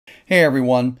Hey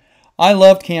everyone, I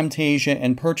loved Camtasia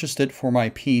and purchased it for my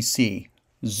PC.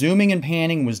 Zooming and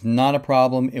panning was not a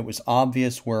problem. It was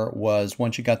obvious where it was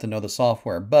once you got to know the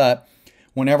software. But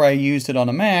whenever I used it on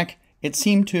a Mac, it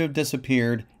seemed to have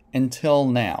disappeared until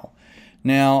now.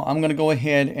 Now I'm going to go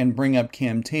ahead and bring up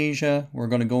Camtasia. We're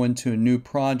going to go into a new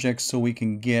project so we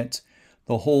can get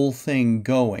the whole thing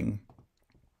going.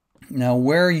 Now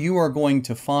where you are going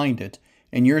to find it,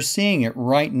 and you're seeing it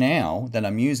right now that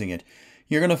I'm using it,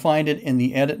 you're going to find it in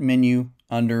the Edit menu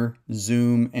under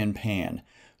Zoom and Pan.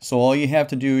 So all you have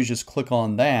to do is just click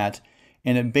on that,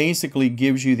 and it basically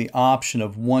gives you the option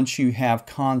of once you have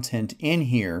content in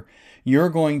here, you're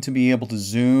going to be able to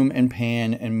zoom and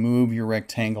pan and move your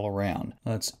rectangle around.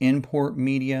 Let's import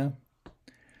media,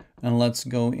 and let's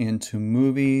go into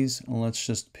movies, and let's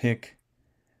just pick,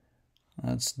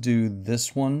 let's do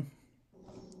this one.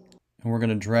 And we're going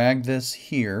to drag this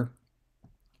here.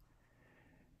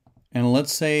 And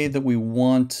let's say that we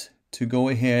want to go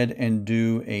ahead and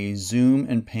do a zoom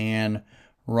and pan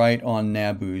right on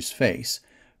Naboo's face.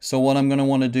 So what I'm going to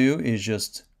want to do is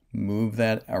just move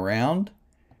that around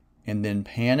and then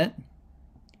pan it.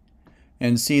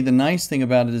 And see, the nice thing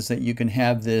about it is that you can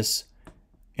have this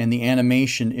and the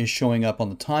animation is showing up on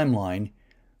the timeline.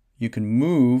 You can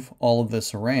move all of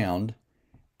this around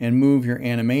and move your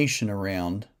animation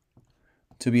around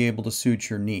to be able to suit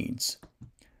your needs.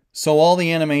 So all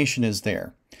the animation is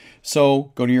there.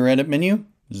 So go to your edit menu,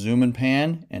 zoom and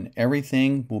pan, and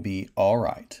everything will be all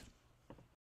right.